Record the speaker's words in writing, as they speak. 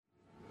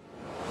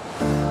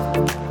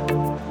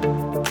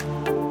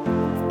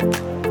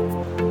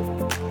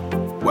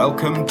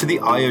welcome to the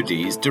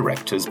IOD's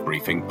Directors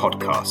Briefing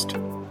Podcast.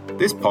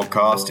 This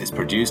podcast is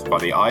produced by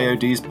the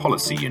IOD's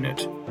Policy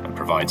Unit and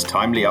provides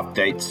timely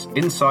updates,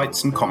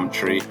 insights and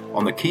commentary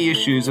on the key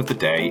issues of the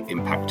day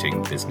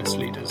impacting business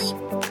leaders.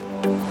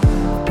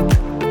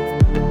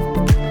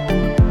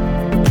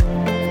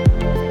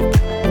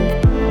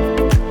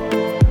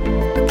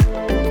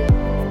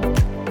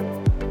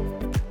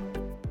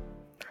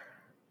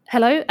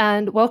 Hello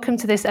and welcome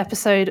to this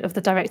episode of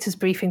the Directors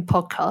Briefing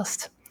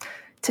Podcast.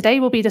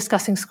 Today we'll be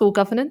discussing school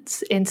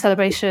governance in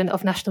celebration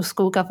of National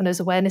School Governors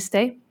Awareness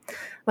Day.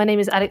 My name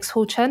is Alex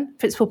Hallchen,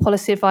 Principal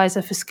Policy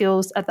Advisor for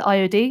Skills at the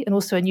IOD and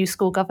also a new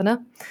school governor.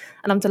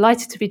 And I'm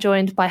delighted to be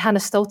joined by Hannah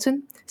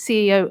Stolten,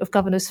 CEO of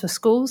Governors for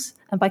Schools,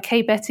 and by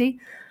Kay Betty,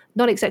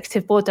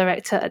 Non-Executive Board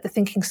Director at the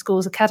Thinking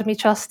Schools Academy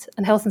Trust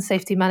and Health and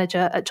Safety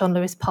Manager at John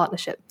Lewis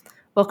Partnership.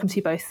 Welcome to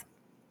you both.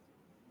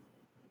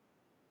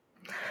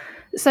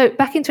 So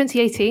back in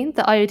 2018,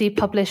 the IOD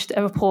published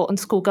a report on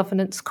school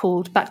governance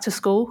called Back to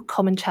School,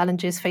 Common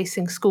Challenges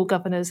Facing School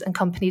Governors and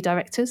Company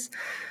Directors,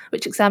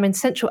 which examined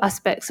central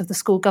aspects of the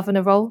school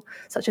governor role,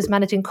 such as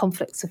managing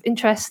conflicts of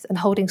interest and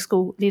holding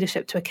school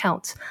leadership to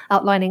account,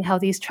 outlining how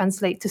these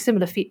translate to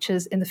similar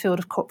features in the field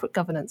of corporate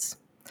governance.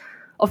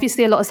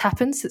 Obviously, a lot has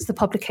happened since the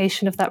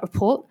publication of that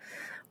report.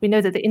 We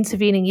know that the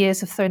intervening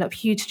years have thrown up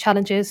huge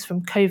challenges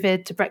from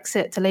COVID to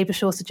Brexit to labour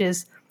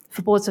shortages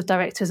for boards of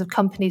directors of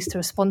companies to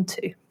respond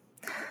to.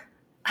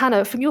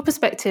 Hannah, from your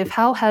perspective,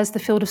 how has the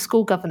field of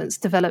school governance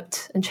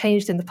developed and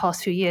changed in the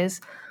past few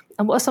years?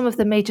 And what are some of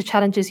the major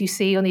challenges you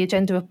see on the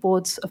agenda of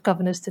boards of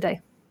governors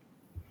today?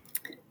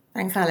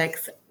 Thanks,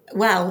 Alex.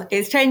 Well,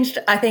 it's changed,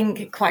 I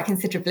think, quite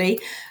considerably.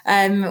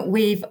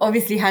 We've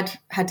obviously had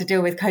to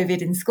deal with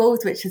COVID in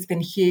schools, which has been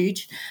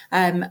huge.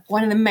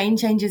 One of the main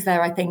changes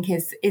there, I think,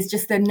 is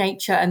just the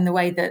nature and the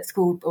way that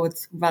school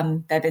boards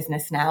run their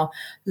business now.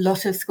 A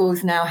lot of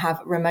schools now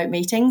have remote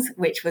meetings,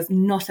 which was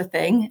not a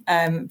thing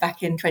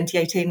back in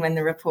 2018 when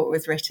the report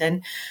was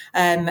written.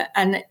 And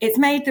it's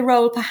made the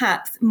role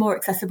perhaps more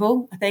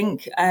accessible, I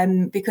think,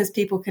 because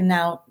people can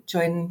now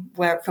join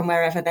from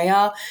wherever they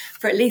are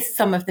for at least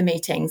some of the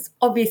meetings.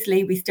 Obviously,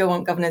 we still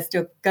want governors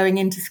still going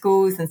into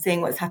schools and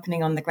seeing what's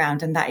happening on the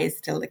ground, and that is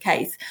still the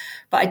case.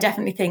 But I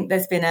definitely think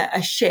there's been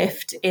a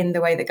shift in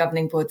the way that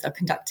governing boards are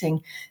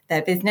conducting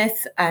their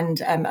business,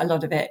 and a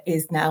lot of it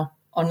is now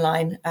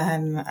online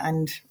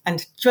and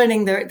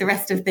joining the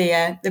rest of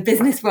the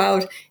business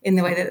world in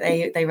the way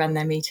that they run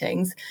their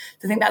meetings.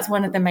 So I think that's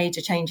one of the major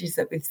changes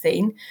that we've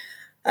seen.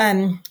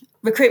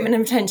 Recruitment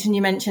and retention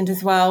you mentioned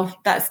as well.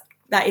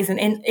 That is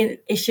an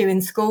issue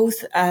in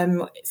schools.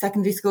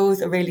 Secondary schools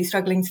are really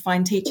struggling to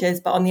find teachers.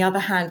 But on the other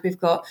hand, we've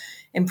got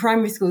in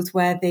primary schools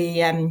where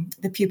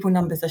the pupil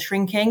numbers are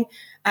shrinking.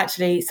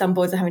 Actually, some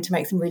boards are having to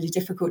make some really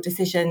difficult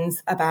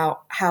decisions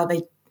about how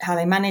they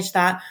manage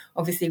that.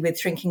 Obviously, with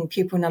shrinking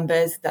pupil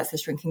numbers, that's a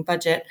shrinking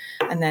budget.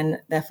 And then,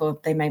 therefore,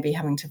 they may be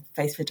having to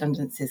face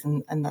redundancies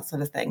and that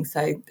sort of thing.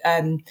 So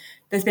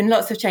there's been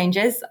lots of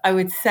changes. I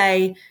would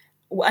say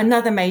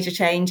another major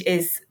change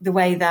is the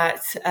way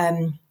that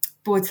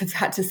boards have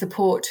had to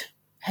support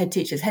head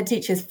teachers. Head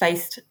teachers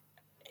faced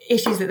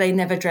issues that they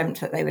never dreamt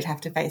that they would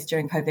have to face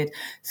during COVID.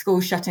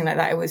 Schools shutting like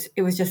that,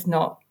 it was just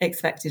not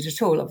expected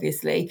at all,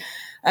 obviously.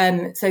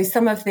 So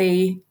some of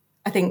I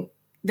think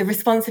the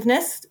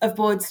responsiveness of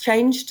boards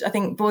changed. I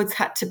think boards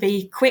had to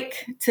be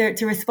quick to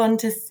respond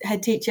to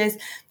head teachers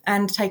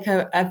and take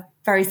a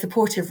very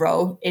supportive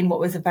role in what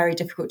was a very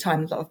difficult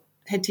time. A lot of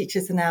head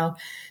teachers are now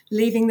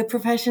leaving the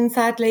profession,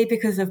 sadly,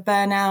 because of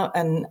burnout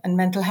and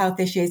mental health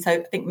issues. So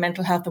I think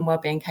mental health and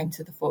wellbeing came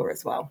to the fore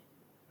as well.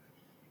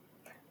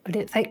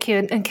 Brilliant, thank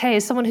you. And Kay,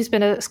 as someone who's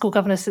been a school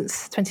governor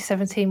since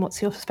 2017,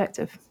 what's your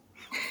perspective?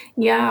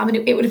 Yeah, I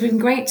mean, it would have been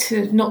great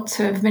not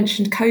to have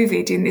mentioned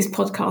COVID in this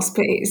podcast,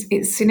 but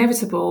it's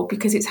inevitable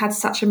because it's had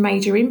such a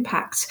major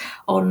impact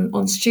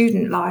on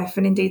student life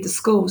and indeed the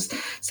schools.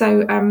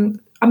 So,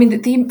 I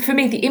mean, for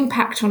me, the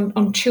impact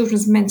on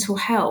children's mental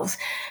health,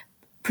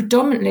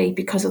 predominantly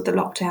because of the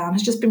lockdown,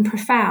 has just been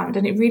profound,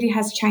 and it really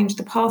has changed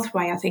the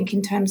pathway, I think,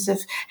 in terms of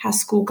how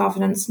school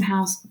governance and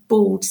how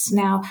boards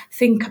now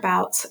think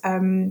about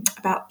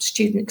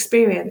student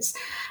experience.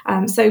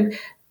 So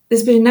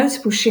there's been a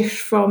notable shift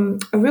from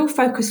a real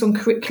focus on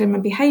curriculum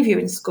and behaviour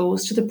in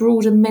schools to the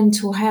broader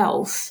mental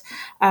health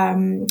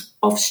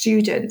of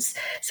students.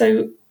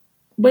 So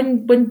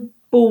when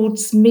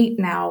boards meet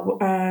now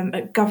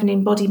at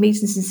governing body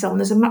meetings and so on,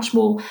 there's a much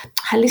more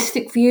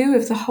holistic view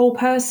of the whole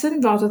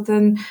person rather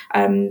than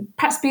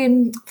perhaps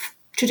being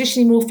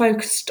traditionally more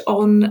focused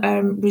on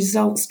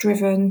results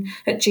driven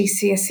at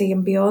GCSE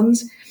and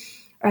beyond.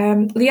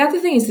 The other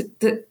thing is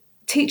that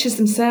teachers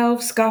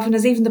themselves,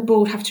 governors, even the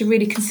board have to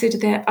really consider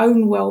their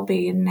own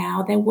well-being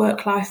now, their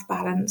work-life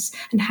balance.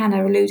 And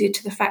Hannah alluded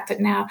to the fact that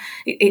now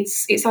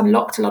it's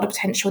unlocked a lot of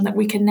potential and that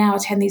we can now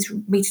attend these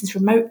meetings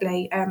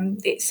remotely.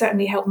 It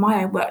certainly helped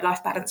my own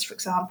work-life balance, for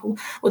example,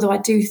 although I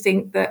do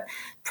think that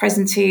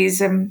presentees,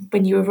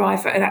 when you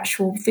arrive at an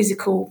actual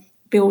physical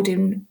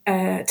building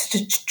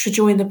to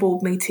join the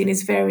board meeting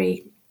is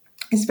very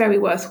is very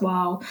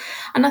worthwhile.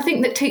 And I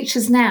think that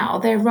teachers now,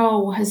 their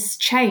role has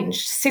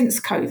changed since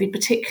COVID,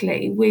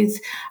 particularly with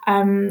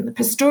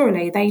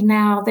pastorally.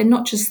 They're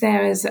not just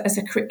there as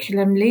a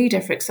curriculum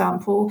leader, for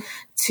example.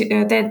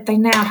 They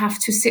now have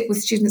to sit with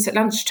students at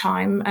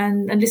lunchtime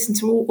and listen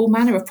to all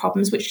manner of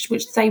problems,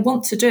 which they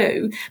want to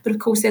do. But of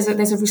course, there's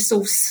a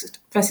resource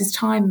versus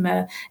time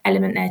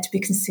element there to be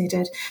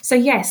considered. So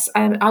yes,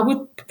 I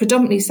would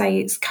predominantly say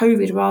it's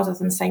COVID rather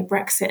than say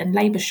Brexit and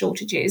labour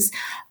shortages,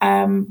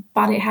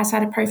 but it has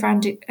had a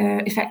profound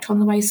effect on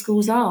the way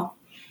schools are.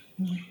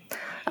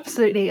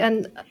 Absolutely.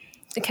 And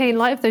Kay, in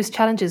light of those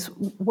challenges,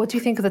 what do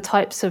you think are the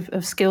types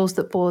of skills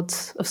that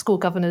boards of school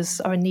governors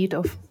are in need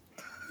of?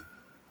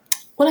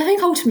 Well, I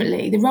think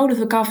ultimately the role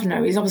of a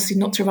governor is obviously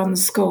not to run the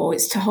school,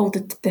 it's to hold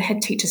the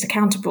head teachers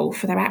accountable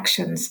for their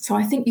actions. So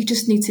I think you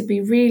just need to be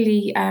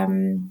really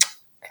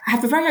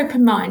have a very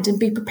open mind and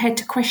be prepared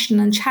to question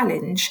and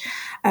challenge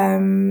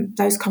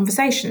those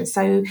conversations.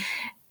 So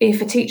if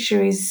a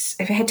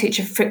head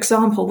teacher, for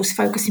example, was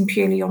focusing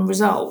purely on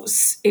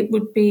results, it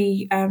would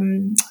be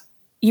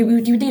you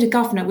need a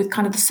governor with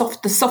kind of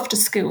the softer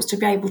skills to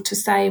be able to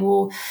say,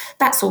 well,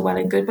 that's all well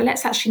and good, but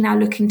let's actually now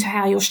look into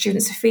how your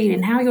students are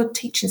feeling, how are your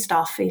teaching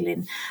staff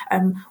feeling,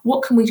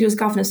 what can we do as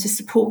governors to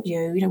support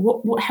you? You know,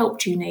 what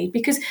help do you need?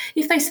 Because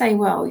if they say,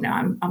 well, you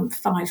know, I'm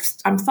five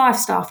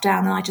staff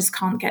down and I just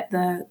can't get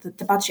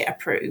the budget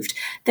approved,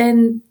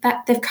 then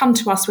that they've come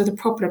to us with a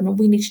problem and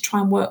we need to try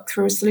and work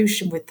through a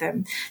solution with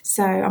them.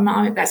 So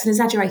that's an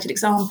exaggerated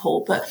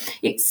example, but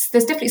there's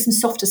definitely some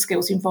softer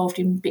skills involved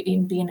in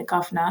being a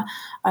governor.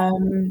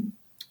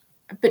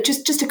 But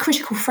just a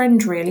critical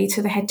friend, really,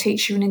 to the head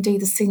teacher and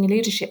indeed the senior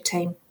leadership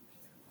team.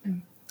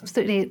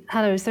 Absolutely.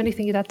 Hannah, is there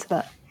anything you'd add to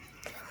that?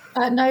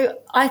 No,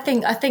 I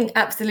think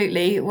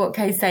absolutely what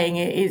Kay's saying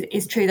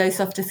is true. Those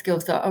softer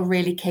skills are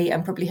really key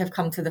and probably have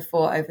come to the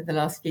fore over the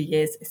last few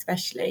years,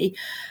 especially.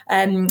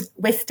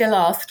 We're still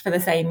asked for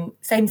the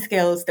same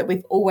skills that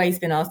we've always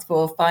been asked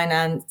for: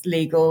 finance,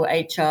 legal,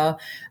 HR,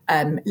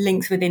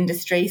 links with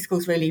industry.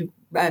 Schools really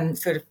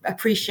sort of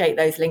appreciate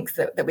those links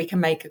that we can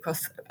make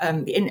across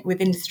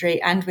with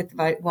industry and with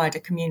the wider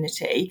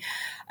community.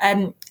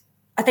 I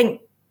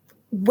think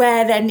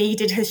where they're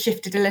needed has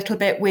shifted a little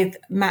bit with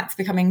MATs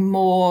becoming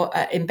more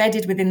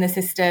embedded within the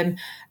system,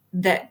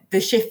 that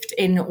the shift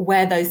in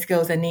where those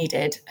skills are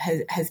needed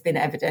has been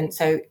evident.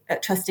 So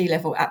at trustee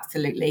level,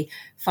 absolutely,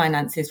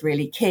 finance is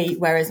really key,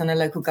 whereas on a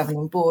local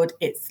governing board,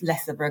 it's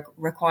less of a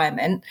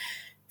requirement.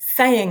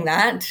 Saying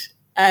that,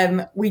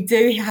 we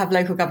do have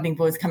local governing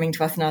boards coming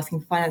to us and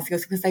asking for finance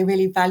skills because they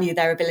really value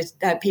their ability,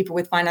 people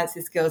with finance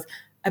skills,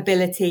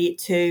 ability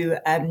to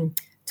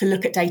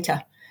look at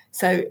data.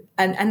 So,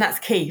 and that's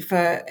key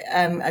for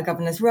a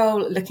governor's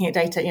role, looking at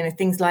data, you know,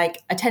 things like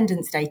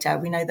attendance data.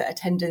 We know that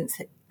attendance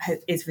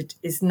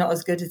is not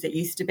as good as it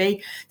used to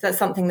be. So that's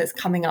something that's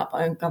coming up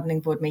on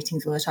governing board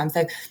meetings all the time.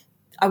 So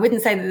I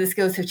wouldn't say that the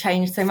skills have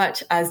changed so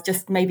much as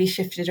just maybe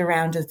shifted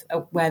around as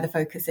where the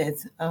focus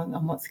is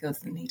on what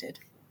skills are needed.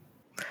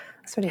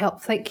 That's really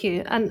helpful. Thank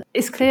you. And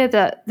it's clear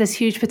that there's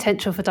huge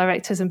potential for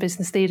directors and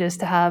business leaders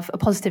to have a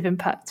positive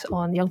impact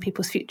on young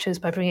people's futures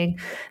by bringing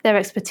their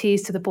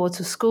expertise to the boards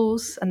of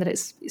schools, and that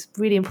it's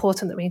really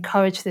important that we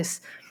encourage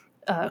this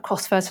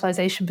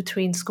cross-fertilisation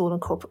between school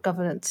and corporate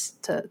governance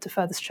to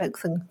further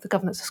strengthen the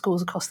governance of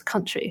schools across the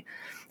country.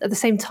 At the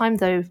same time,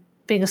 though,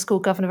 being a school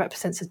governor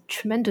represents a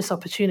tremendous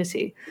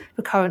opportunity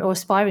for current or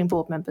aspiring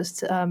board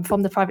members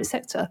from the private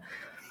sector.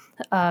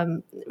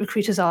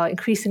 Recruiters are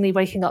increasingly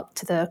waking up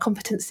to the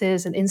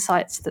competencies and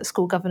insights that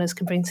school governors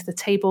can bring to the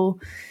table.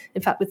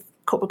 In fact, with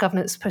corporate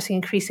governance putting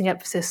increasing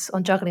emphasis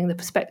on juggling the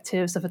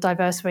perspectives of a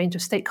diverse range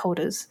of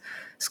stakeholders,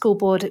 school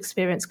board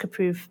experience could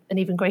prove an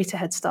even greater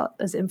head start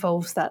as it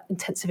involves that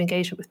intensive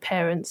engagement with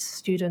parents,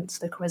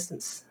 students, local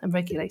residents and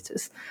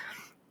regulators.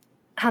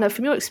 Hannah,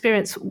 from your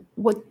experience,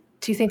 what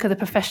do you think are the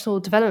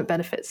professional development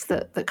benefits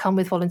that come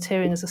with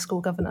volunteering as a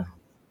school governor?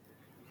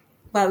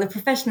 Well, the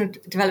professional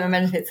development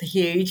benefits are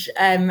huge.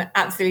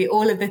 Absolutely,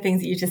 all of the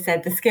things that you just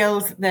said, the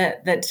skills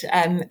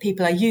that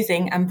people are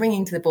using and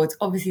bringing to the boards,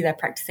 obviously they're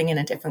practicing in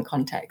a different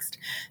context.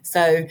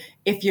 So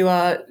if you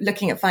are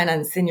looking at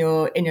finance in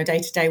your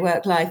day-to-day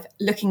work life,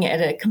 looking at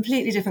a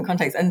completely different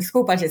context, and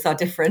school budgets are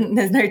different,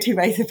 there's no two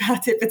ways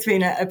about it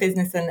between a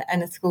business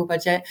and a school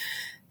budget.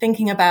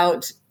 Thinking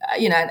about,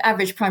 an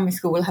average primary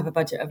school will have a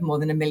budget of more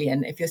than $1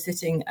 million. If you're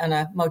sitting on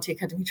a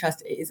multi-academy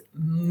trust, it is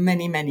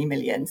many, many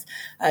millions.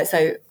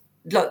 So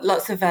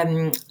lots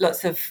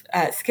of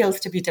skills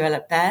to be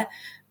developed there.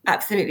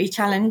 Absolutely,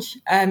 challenge.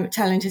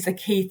 Challenge is a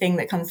key thing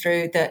that comes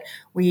through, that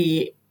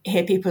we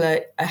hear people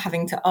are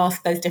having to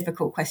ask those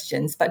difficult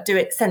questions, but do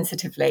it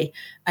sensitively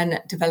and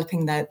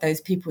developing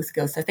those people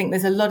skills. So I think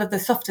there's a lot of the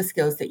softer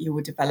skills that you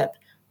will develop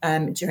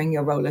during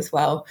your role as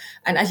well.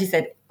 And as you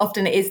said,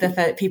 often it is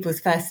people's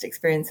first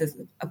experience as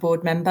a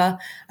board member,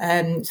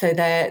 so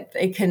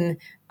they can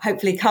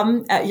hopefully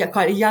come at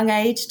quite a young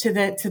age to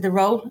the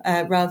role,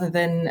 rather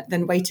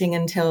than waiting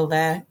until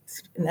they're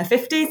in their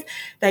 50s.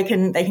 They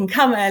can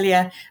come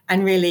earlier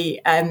and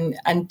really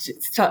and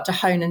start to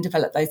hone and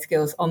develop those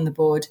skills on the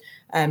board,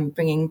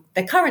 bringing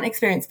their current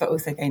experience, but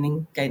also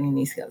gaining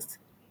new skills.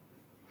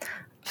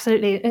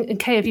 Absolutely. And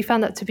Kay, have you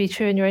found that to be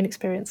true in your own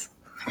experience?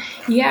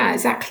 Yeah,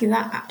 exactly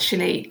that,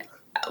 actually.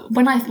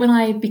 When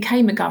I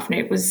became a governor,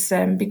 it was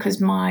because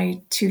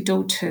my two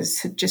daughters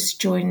had just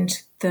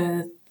joined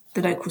the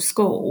local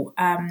school,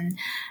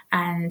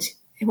 and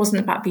it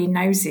wasn't about being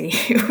nosy.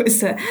 It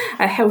was a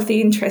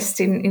healthy interest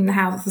in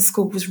how the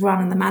school was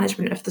run and the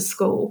management of the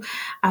school.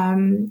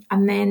 And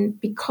then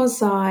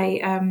because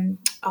I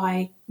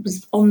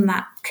was on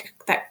that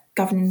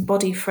governing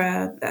body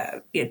for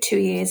 2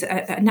 years,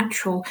 a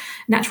natural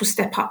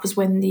step up was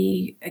when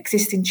the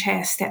existing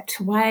chair stepped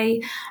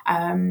away,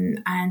 and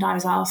I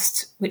was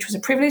asked, which was a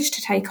privilege,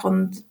 to take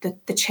on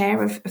the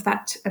chair of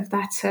that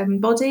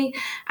body.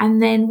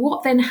 And then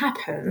what then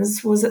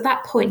happens was, at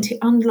that point, it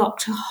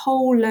unlocked a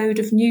whole load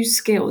of new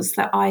skills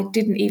that I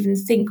didn't even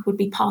think would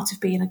be part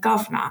of being a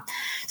governor,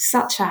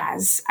 such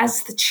as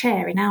the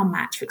chair in our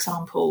match, for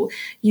example,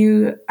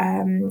 you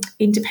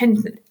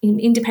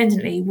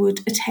independently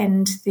would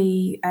attend the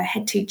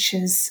head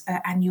teacher's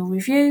annual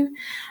review.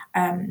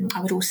 I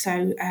would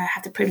also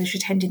have the privilege of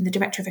attending the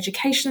Director of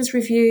Education's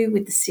review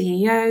with the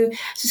CEO.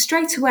 So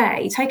straight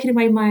away, taking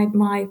away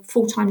my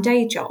full-time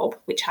day job,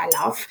 which I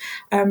love,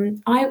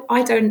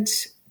 I don't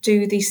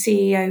do the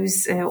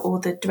CEO's or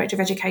the Director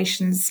of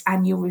Education's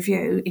annual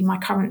review in my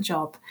current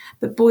job,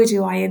 but boy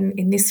do I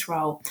in this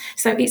role.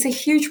 So it's a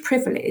huge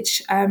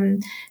privilege,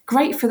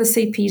 great for the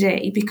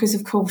CPD because,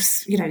 of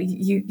course,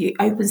 it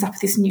opens up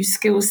this new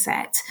skill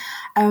set.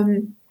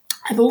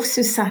 I've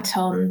also sat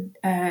on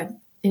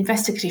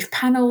investigative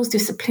panels,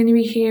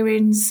 disciplinary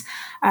hearings,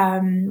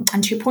 and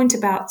to your point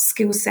about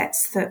skill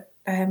sets that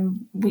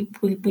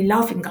we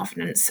love in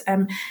governance.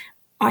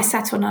 I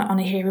sat on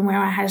a hearing where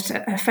I had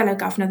a fellow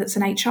governor that's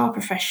an HR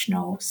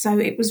professional. So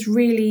it was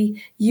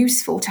really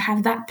useful to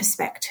have that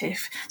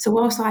perspective. So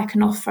whilst I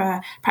can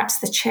offer perhaps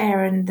the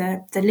chair and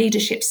the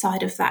leadership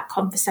side of that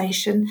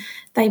conversation,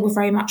 they were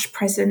very much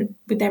present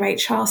with their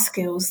HR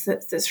skills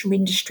that's from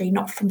industry,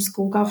 not from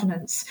school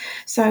governance.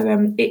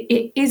 So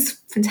it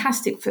is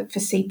fantastic for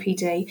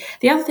CPD.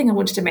 The other thing I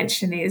wanted to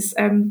mention is,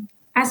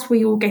 as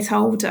we all get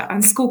older,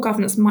 and school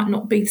governance might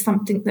not be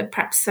something that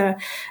perhaps a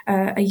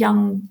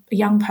young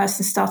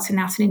person starting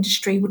out in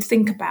industry would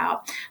think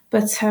about,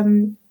 but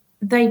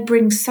they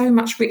bring so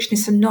much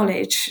richness and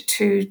knowledge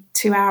to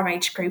our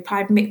age group.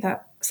 I admit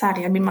that,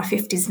 sadly, I'm in my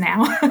 50s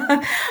now,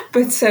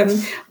 but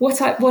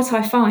what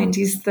I find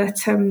is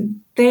that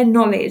their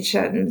knowledge,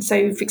 and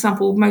so, for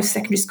example, most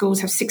secondary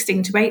schools have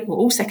 16 to 8, well,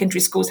 all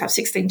secondary schools have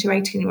 16 to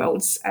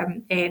 18-year-olds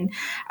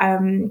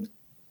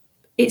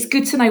it's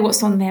good to know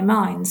what's on their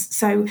minds.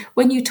 So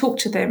when you talk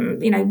to them,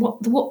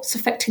 what's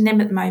affecting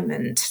them at the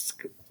moment.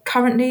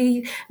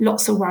 Currently,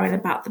 lots are worrying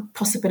about the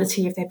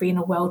possibility of there being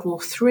a World War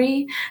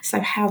III. So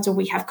how do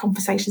we have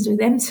conversations with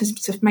them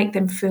to make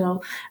them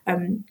feel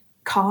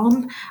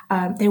calm?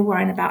 They're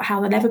worrying about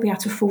how they'll ever be able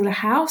to afford a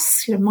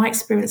house. My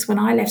experience when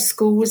I left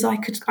school was I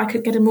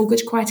could get a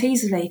mortgage quite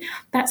easily.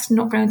 That's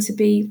not going to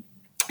be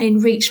in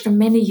reach for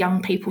many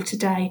young people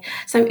today.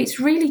 So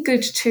it's really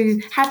good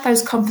to have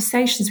those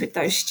conversations with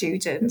those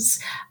students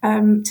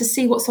to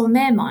see what's on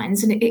their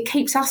minds, and it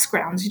keeps us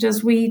grounded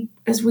as we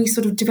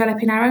sort of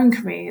develop in our own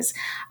careers.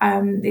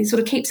 It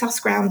sort of keeps us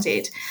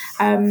grounded.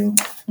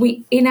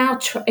 In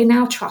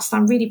our trust,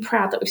 I'm really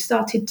proud that we've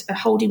started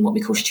holding what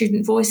we call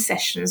student voice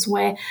sessions,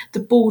 where the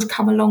board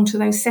come along to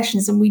those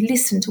sessions and we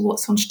listen to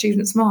what's on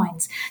students'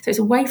 minds. So it's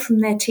away from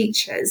their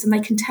teachers, and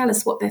they can tell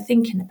us what they're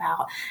thinking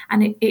about,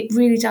 and it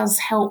really does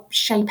help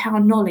shape our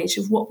knowledge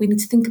of what we need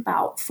to think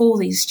about for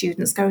these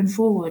students going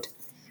forward.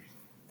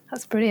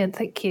 That's brilliant,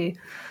 thank you.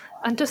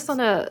 And just on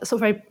a sort of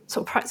very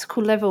sort of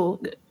practical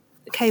level,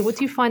 Kay, what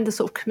do you find the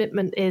sort of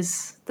commitment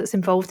is that's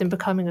involved in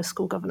becoming a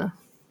school governor?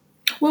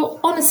 Well,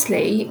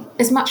 honestly,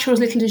 as much or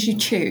as little as you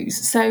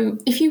choose. So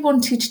if you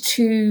wanted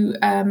to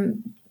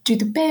do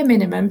the bare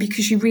minimum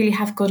because you really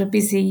have got a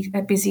busy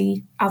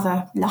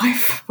other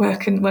life,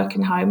 work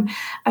and home,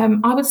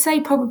 I would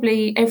say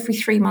probably every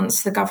 3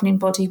 months the governing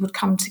body would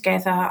come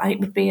together. It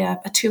would be a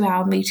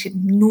 2-hour meeting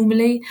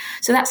normally.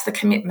 So that's the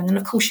commitment. And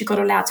of course, you've got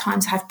to allow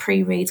time to have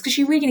pre-reads because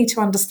you really need to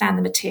understand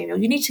the material.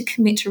 You need to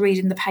commit to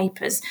reading the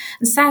papers.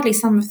 And sadly,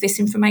 some of this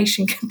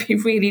information can be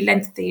really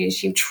lengthy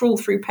as you trawl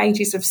through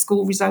pages of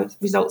school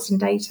results and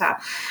data.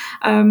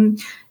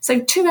 So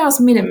 2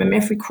 hours minimum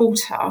every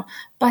quarter.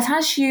 But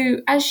as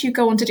you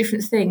go on to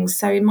different things,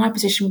 so in my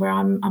position where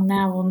I'm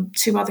now on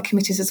 2 other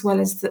committees as well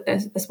as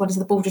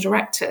the board of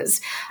directors,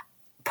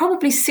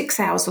 probably 6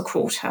 hours a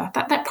quarter.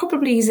 That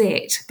probably is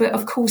it. But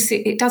of course,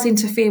 it does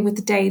interfere with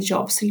the day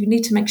job. So you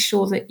need to make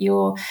sure that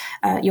your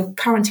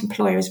current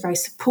employer is very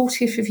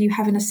supportive of you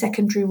having a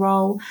secondary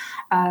role,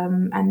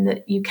 and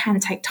that you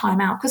can take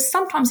time out. Because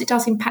sometimes it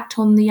does impact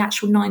on the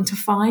actual 9 to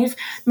 5.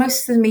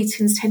 Most of the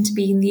meetings tend to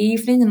be in the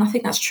evening, and I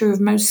think that's true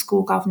of most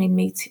school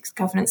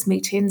governance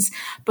meetings.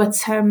 But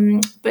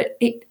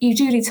you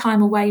do need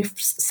time away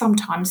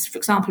sometimes. For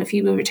example, if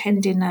you were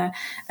attending an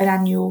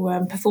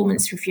annual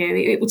performance review,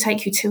 it will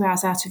take you 2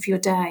 hours out of your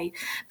day,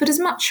 but as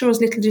much or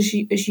as little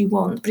as you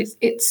want. But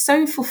it's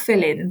so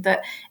fulfilling that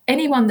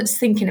anyone that's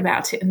thinking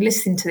about it and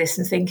listening to this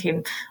and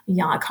thinking,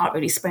 yeah, I can't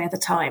really spare the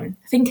time,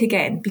 think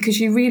again, because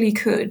you really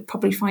could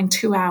probably find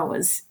 2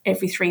 hours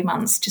every 3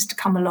 months just to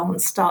come along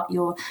and start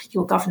your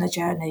governor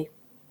journey.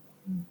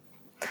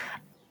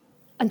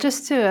 And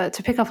just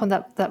to pick up on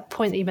that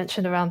point that you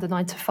mentioned around the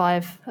 9 to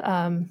 5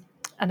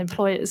 and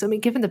employers, I mean,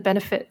 given the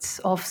benefits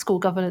of school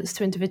governance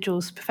to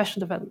individuals'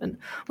 professional development,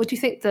 what do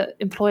you think that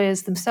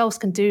employers themselves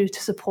can do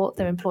to support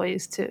their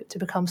employees to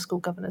become school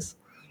governors?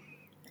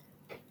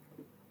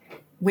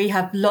 We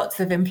have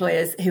lots of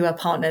employers who are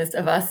partners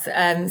of us.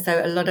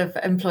 So a lot of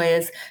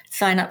employers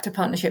sign up to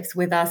partnerships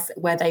with us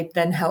where they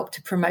then help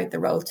to promote the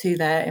role to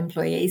their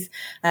employees.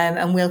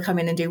 And we'll come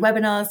in and do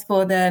webinars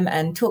for them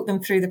and talk them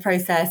through the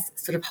process,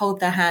 sort of hold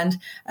their hand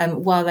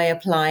while they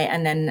apply,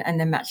 and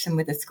then match them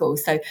with the school.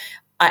 So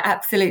I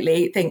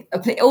absolutely think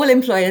all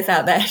employers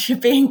out there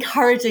should be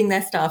encouraging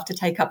their staff to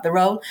take up the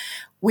role.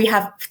 We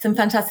have some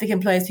fantastic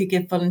employers who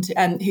give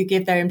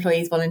their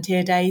employees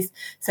volunteer days,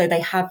 so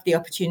they have the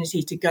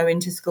opportunity to go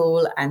into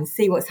school and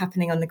see what's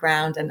happening on the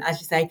ground, and,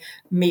 as you say,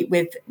 meet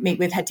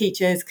with head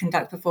teachers,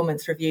 conduct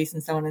performance reviews,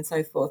 and so on and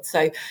so forth.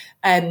 So,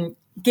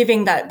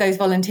 giving those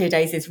volunteer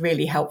days is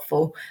really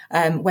helpful.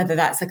 Whether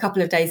that's a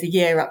couple of days a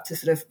year, up to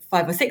sort of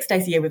 5 or 6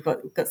 days a year,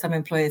 we've got some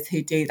employers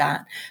who do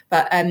that,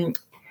 but.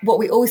 What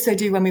we also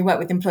do when we work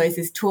with employers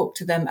is talk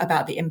to them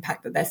about the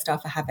impact that their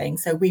staff are having.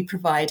 So we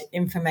provide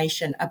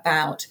information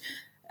about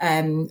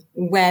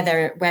where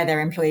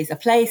their employees are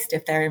placed,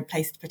 if they're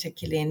placed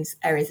particularly in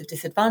areas of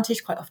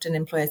disadvantage. Quite often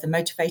employers are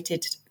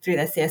motivated through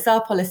their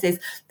CSR policies.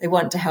 They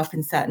want to help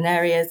in certain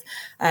areas.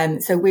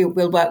 So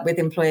we'll work with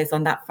employers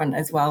on that front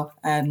as well,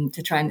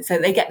 to try and so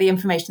they get the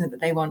information that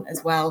they want,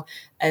 as well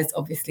as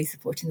obviously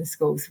supporting the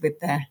schools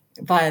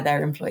via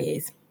their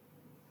employees.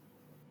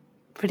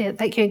 Brilliant,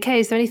 thank you. And Kay,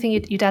 is there anything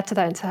you'd add to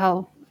that in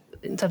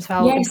terms of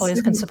how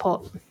employers can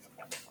support?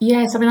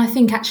 Yes, I mean, I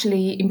think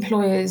actually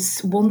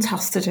employers want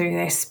us to do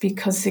this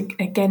because,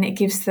 again, it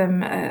gives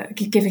them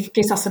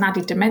gives us an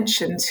added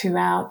dimension to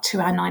our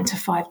 9 to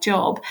 5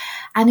 job,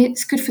 and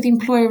it's good for the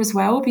employer as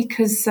well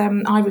because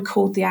I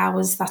record the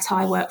hours that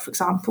I work, for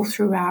example,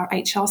 through our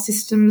HR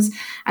systems,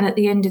 and at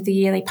the end of the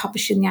year they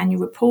publish in the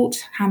annual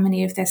report how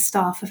many of their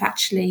staff have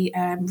actually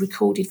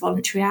recorded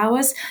voluntary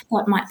hours.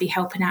 That might be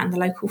helping out in the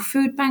local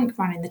food bank,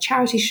 running the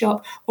charity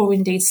shop, or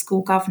indeed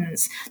school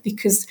governance,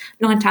 because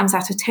 9 times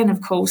out of 10,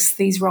 of course,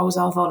 these roles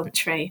are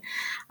voluntary.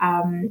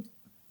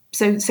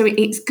 So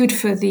it's good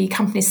for the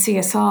company's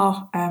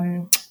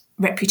CSR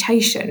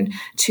reputation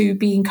to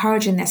be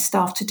encouraging their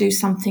staff to do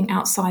something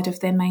outside of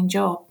their main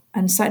job.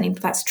 And certainly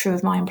that's true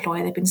of my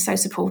employer. They've been so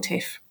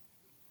supportive.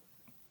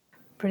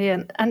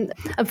 Brilliant. And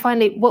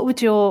finally, what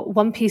would your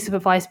one piece of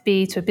advice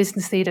be to a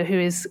business leader who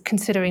is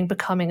considering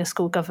becoming a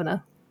school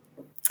governor?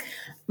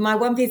 My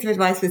one piece of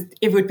advice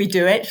would be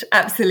do it.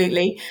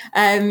 Absolutely.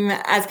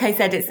 As Kay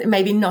said, it's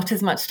maybe not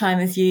as much time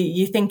as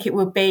you think it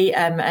would be.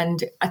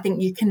 And I think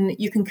you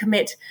can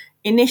commit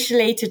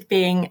initially to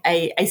being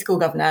a school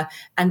governor.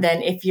 And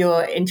then if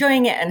you're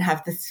enjoying it and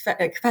have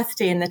the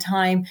capacity and the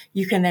time,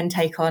 you can then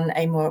take on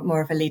a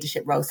more of a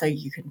leadership role. So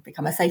you can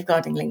become a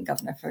safeguarding link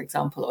governor, for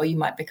example, or you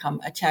might become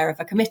a chair of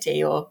a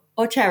committee or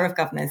chair of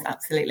governors.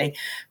 Absolutely.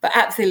 But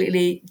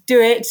absolutely do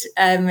it.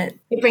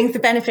 It brings the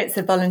benefits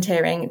of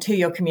volunteering to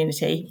your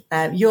community,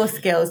 your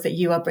skills that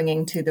you are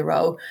bringing to the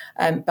role,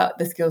 but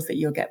the skills that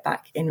you'll get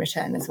back in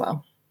return as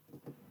well.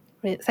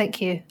 Brilliant.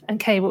 Thank you.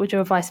 And Kay, what would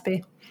your advice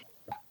be?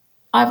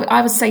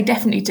 I would say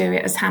definitely do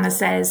it, as Hannah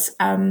says.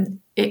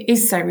 It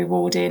is so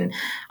rewarding.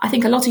 I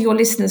think a lot of your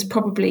listeners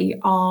probably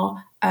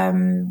are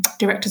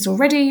directors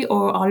already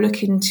or are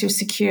looking to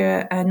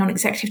secure a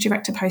non-executive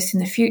director post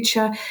in the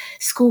future.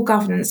 School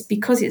governance,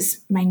 because it's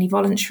mainly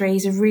voluntary,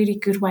 is a really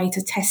good way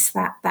to test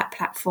that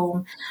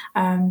platform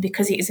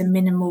because it is a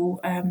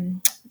minimal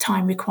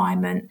time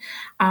requirement.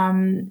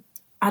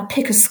 I'd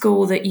pick a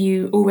school that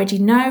you already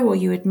know or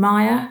you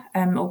admire,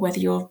 or whether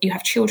you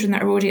have children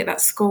that are already at that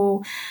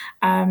school,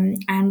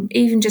 and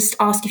even just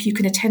ask if you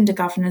can attend a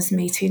governor's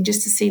meeting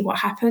just to see what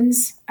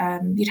happens.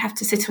 You'd have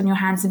to sit on your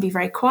hands and be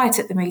very quiet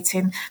at the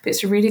meeting, but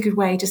it's a really good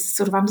way just to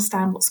sort of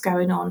understand what's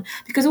going on,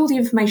 because all the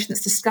information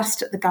that's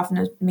discussed at the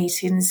governor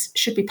meetings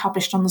should be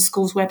published on the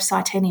school's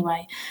website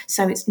anyway.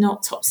 So it's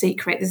not top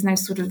secret. There's no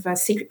sort of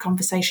secret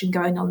conversation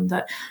going on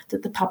that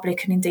the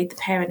public and indeed the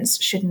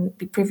parents shouldn't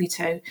be privy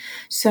to.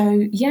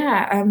 So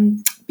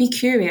be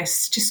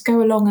curious. Just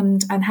go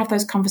along and have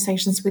those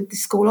conversations with the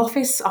school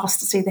office. Ask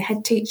to see the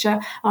head teacher.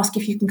 Ask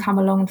if you can come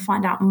along and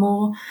find out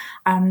more.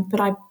 But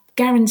I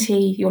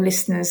guarantee your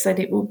listeners that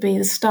it will be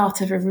the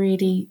start of a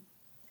really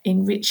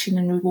enriching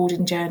and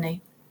rewarding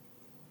journey.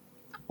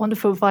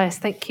 Wonderful advice.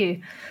 Thank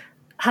you.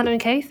 Hannah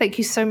and Kay, thank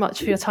you so much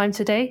for your time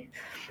today.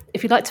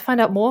 If you'd like to find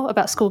out more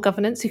about school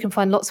governance, you can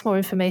find lots more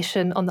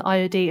information on the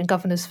IOD and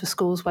Governors for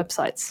Schools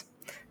websites.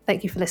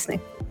 Thank you for listening.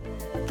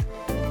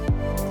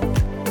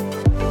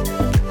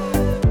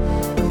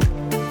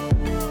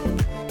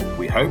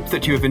 We hope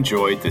that you have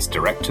enjoyed this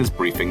Directors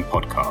Briefing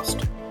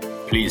podcast.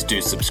 Please do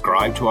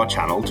subscribe to our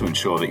channel to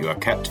ensure that you are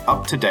kept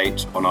up to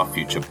date on our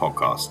future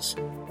podcasts.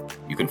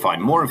 You can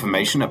find more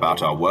information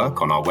about our work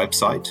on our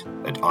website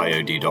at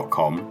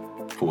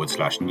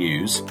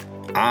iod.com/news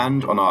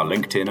and on our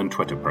LinkedIn and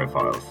Twitter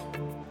profiles.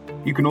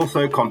 You can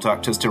also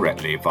contact us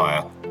directly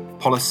via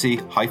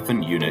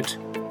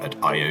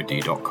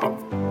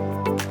policy-unit@iod.com.